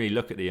unwind. I don't really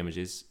look at the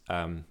images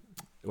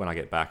when I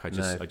get back. I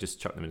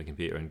just chuck them in the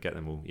computer and get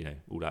them all,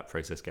 all that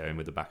process going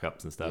with the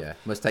backups and stuff. Yeah,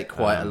 must take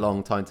quite a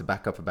long time to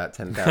back up about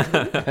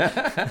 10,000.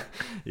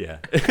 Yeah.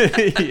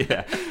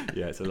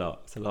 Yeah, it's a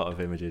lot. It's a lot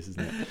of images,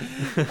 isn't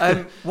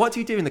it? What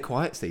do you do in the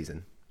quiet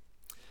season?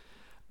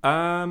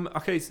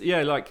 Okay, so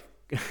yeah, like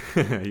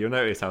you'll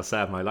notice how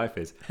sad my life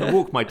is. I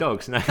walk my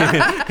dogs. No.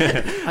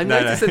 I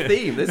noticed a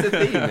theme. There's a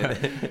theme in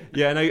it.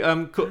 Yeah,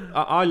 no.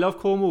 I love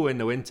Cornwall in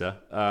the winter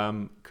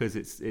because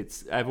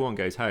it's everyone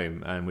goes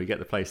home and we get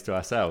the place to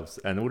ourselves,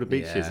 and all the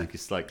beaches are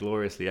just like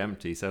gloriously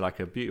empty. So like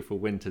a beautiful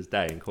winter's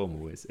day in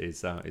Cornwall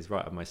is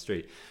right up my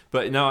street.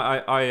 But no,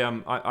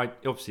 I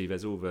obviously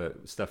there's all the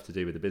stuff to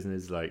do with the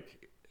business, like.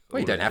 Well,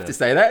 you don't have to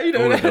say that. You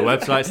all don't of the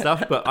website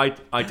stuff, but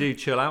I do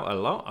chill out a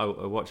lot. I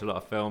watch a lot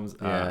of films.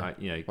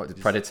 Yeah. What did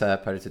Predator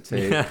 2?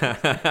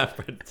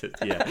 Predator,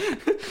 yeah.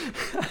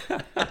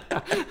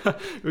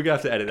 We're gonna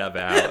have to edit that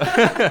bit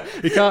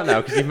out. You can't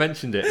now because you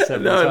mentioned it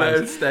several times.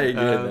 No, it's staying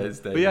in.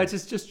 But yeah,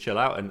 just chill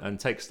out and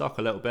take stock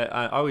a little bit.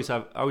 I always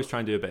try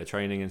and do a bit of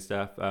training and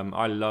stuff.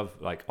 I love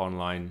like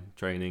online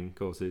training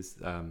courses.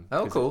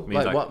 Cool. It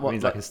means,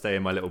 means I can stay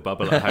in my little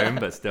bubble at home,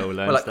 but still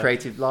learn. Well, like stuff.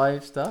 Creative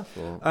Live stuff.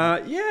 Or?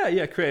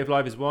 Creative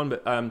Live is one,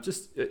 but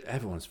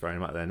everyone's throwing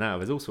them out there now.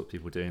 There's all sorts of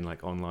people doing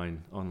like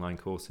online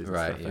courses and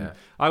stuff. And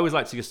I always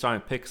like to just try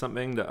and pick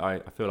something that I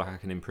feel like I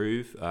can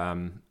improve,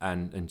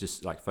 and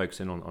just like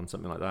focusing on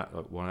something like that,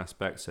 like one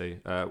aspect. So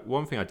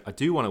one thing I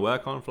do want to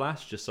work on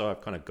Flash, just so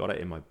I've kind of got it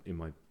in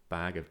my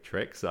bag of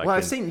tricks.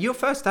 I've seen your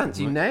first dance.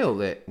 You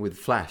nailed it with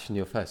Flash in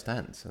your first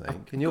dance, I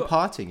think. And your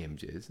parting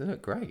images, they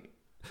look great.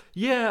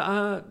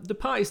 Yeah, the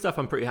party stuff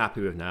I'm pretty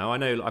happy with now. I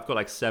know I've got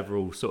like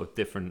several sort of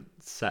different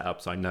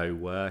setups I know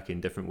work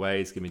in different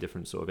ways, give me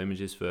different sort of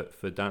images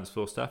for dance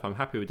floor stuff. I'm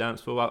happy with dance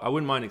floor. I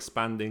wouldn't mind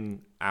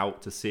expanding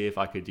out to see if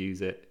I could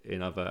use it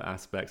in other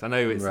aspects. I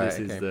know is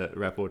the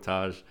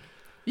reportage.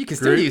 You can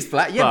still use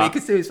Flash, but you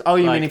can still use. Oh,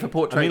 you meaning for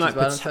portraits? I mean, like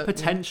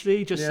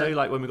potentially, just so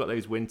like when we've got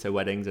those winter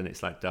weddings and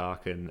it's like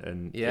dark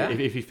and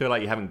if you feel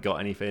like you haven't got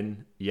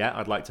anything yet,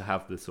 I'd like to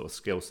have the sort of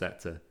skill set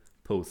to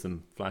pull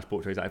some Flash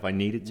portraits out if I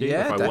needed to,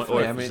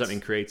 if something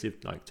creative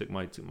like took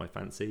my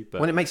fancy. But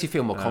when it makes you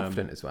feel more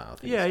confident as well.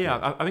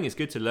 I think it's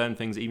good to learn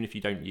things even if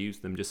you don't use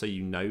them, just so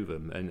you know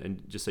them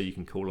and just so you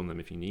can call on them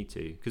if you need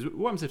to. Because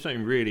what happens if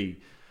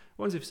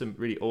some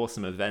really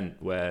awesome event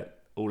where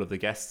all of the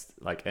guests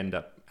like end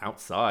up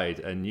outside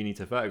and you need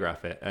to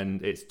photograph it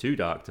and it's too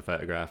dark to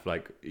photograph?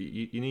 Like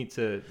you need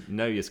to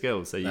know your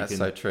skills so you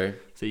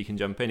can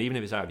jump in, even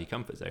if it's out of your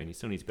comfort zone. You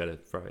still need to be able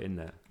to throw it in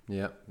there.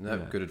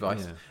 Good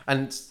advice.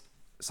 And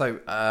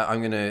so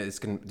it's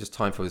just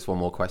time for this one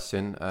more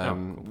question.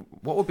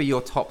 What would be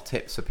your top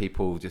tips for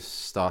people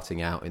just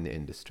starting out in the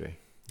industry?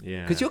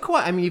 Yeah, because you've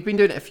been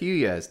doing it a few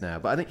years now,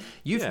 but I think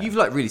you've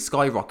like really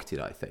skyrocketed,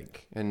 I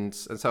think, and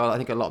so I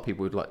think a lot of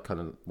people would like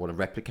kind of want to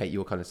replicate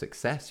your kind of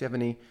success. Do you have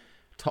any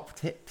top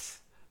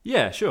tips?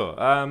 Yeah, sure.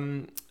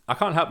 I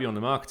can't help you on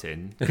the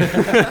marketing,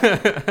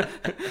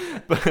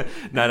 but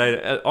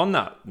no. On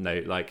that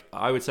note, like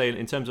I would say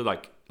in terms of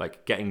like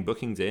getting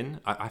bookings in,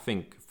 I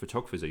think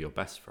photographers are your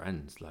best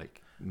friends.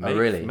 Like,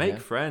 make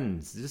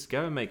friends. Just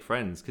go and make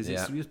friends because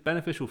it's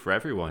beneficial for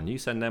everyone. You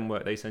send them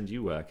work, they send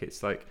you work.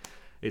 It's like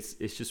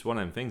it's just one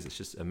of them things. It's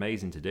just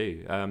amazing to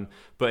do.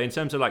 But in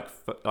terms of like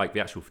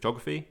the actual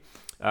photography,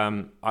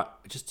 I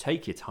just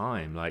take your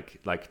time.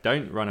 Like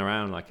don't run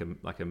around like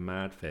a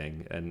mad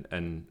thing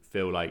and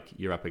feel like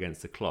you're up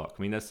against the clock.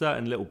 I mean, there's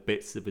certain little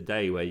bits of the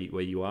day where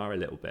you are a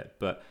little bit,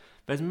 but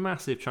there's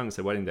massive chunks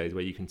of wedding days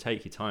where you can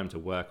take your time to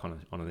work on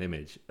an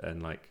image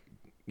and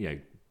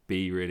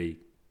be really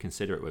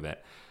considerate with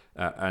it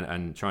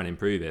and try and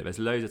improve it. There's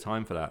loads of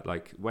time for that.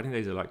 Like wedding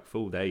days are like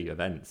full day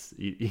events.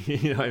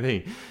 You know what I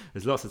mean?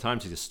 There's lots of time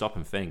to just stop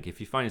and think. If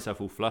you find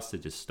yourself all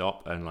flustered, just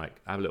stop and like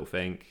have a little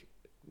think.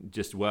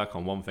 Just work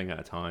on one thing at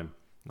a time.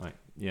 I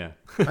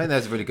think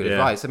that's really good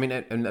advice. I mean,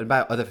 and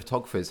about other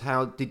photographers,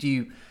 how did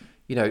you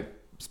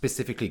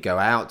specifically go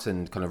out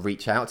and kind of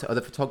reach out to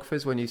other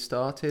photographers when you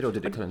started, or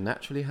did it kind of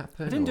naturally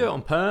happen? I didn't do it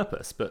on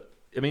purpose, but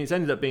I mean, it's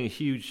ended up being a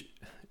huge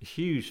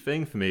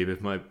thing for me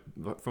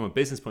from a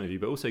business point of view,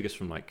 but also just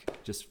from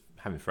just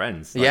having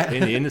friends in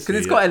the industry.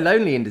 Because it's quite a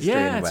lonely industry.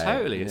 Yeah, in a way.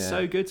 Totally. It's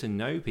so good to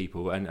know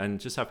people and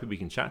just have people you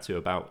can chat to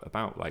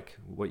about like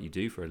what you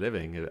do for a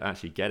living and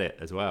actually get it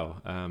as well.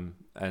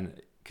 And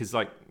because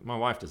like my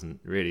wife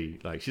doesn't really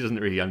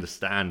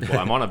understand what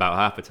I'm on about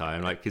half the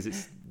time, like because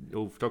it's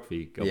all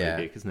photography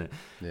gobbledygook, isn't it?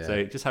 Yeah.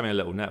 So just having a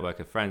little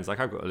network of friends, like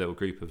I've got a little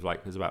group of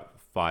there's about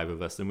 5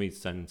 of us, and we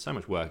send so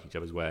much work each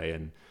other's way,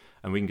 and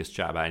we can just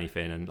chat about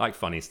anything and like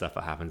funny stuff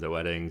that happens at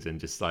weddings, and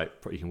just like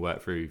you can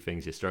work through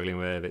things you're struggling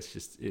with.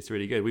 It's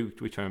really good.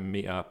 We try and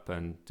meet up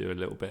and do a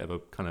little bit of a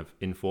kind of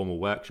informal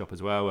workshop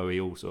as well, where we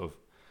all sort of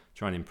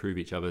try and improve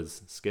each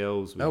other's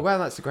skills.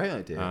 That's a great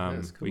idea.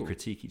 That's cool. We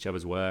critique each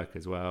other's work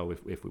as well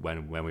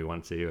when we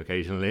want to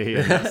occasionally,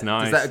 and that's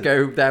nice. Does that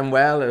go down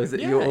well, or is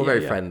it you're all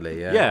very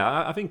friendly?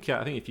 I think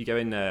if you go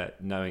in there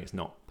knowing it's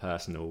not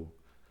personal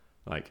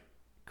like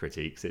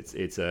critiques,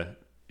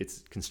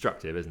 it's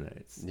constructive, isn't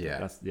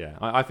it?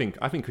 I think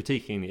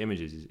critiquing the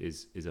images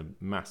is a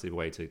massive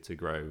way to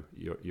grow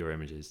your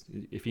images.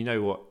 If you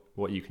know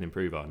what you can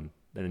improve on,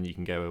 then you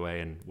can go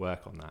away and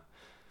work on that.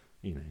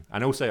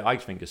 And also I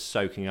think just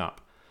soaking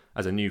up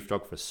as a new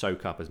photographer,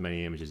 soak up as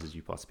many images as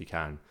you possibly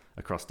can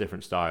across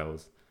different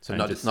styles. So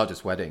not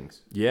just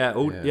weddings. Yeah,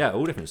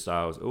 all different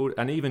styles.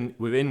 And even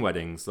within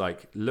weddings,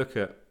 like look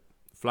at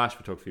flash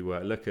photography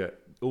work, look at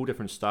all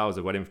different styles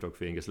of wedding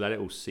photography, and just let it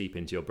all seep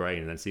into your brain,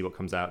 and then see what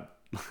comes out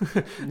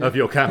of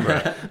your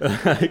camera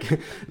like,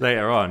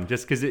 later on.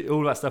 Just because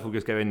all that stuff will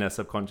just go in there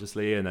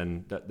subconsciously, and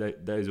then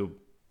those will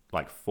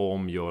like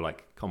form your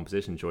like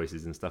composition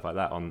choices and stuff like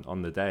that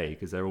on the day,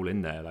 because they're all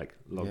in there, like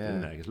logged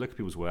in there. Just look at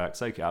people's work,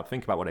 soak it up,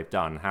 think about what they've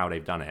done, how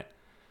they've done it,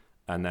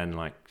 and then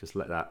like just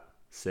let that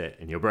sit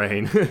in your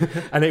brain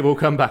and it will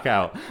come back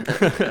out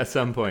at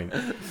some point.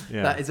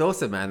 That is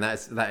awesome, man.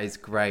 That is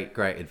great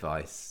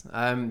advice.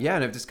 And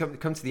I've just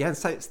come to the end,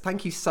 so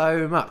thank you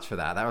so much for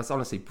that. That was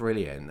honestly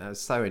brilliant. That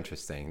was so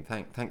interesting.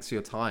 Thanks for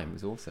your time. It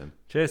was awesome.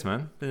 Cheers,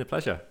 man. Been a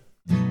pleasure.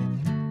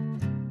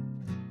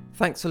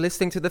 Thanks for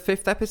listening to the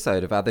 5th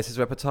episode of our This Is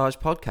Reportage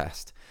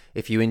podcast.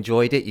 If you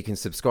enjoyed it, you can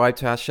subscribe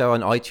to our show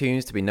on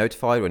iTunes to be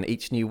notified when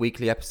each new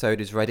weekly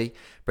episode is ready,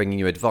 bringing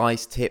you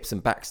advice, tips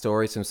and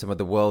backstories from some of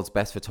the world's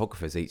best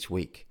photographers each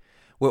week.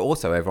 We're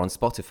also over on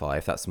Spotify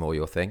if that's more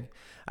your thing.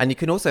 And you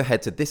can also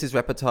head to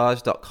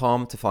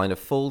thisisreportage.com to find a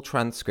full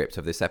transcript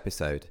of this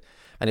episode.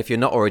 And if you're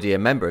not already a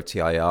member of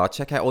TIR,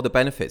 check out all the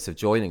benefits of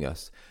joining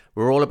us.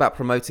 We're all about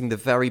promoting the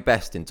very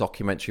best in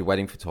documentary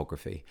wedding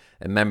photography,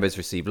 and members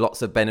receive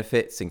lots of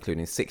benefits,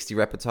 including 60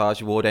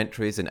 Reportage Award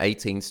entries and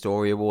 18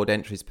 Story Award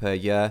entries per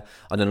year,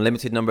 an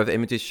unlimited number of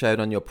images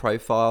shown on your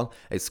profile,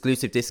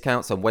 exclusive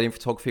discounts on wedding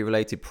photography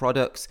related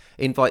products,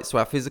 invites to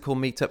our physical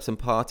meetups and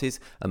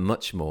parties, and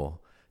much more.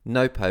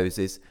 No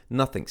poses,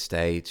 nothing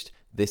staged.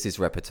 This is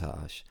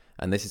Reportage,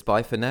 and this is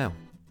bye for now.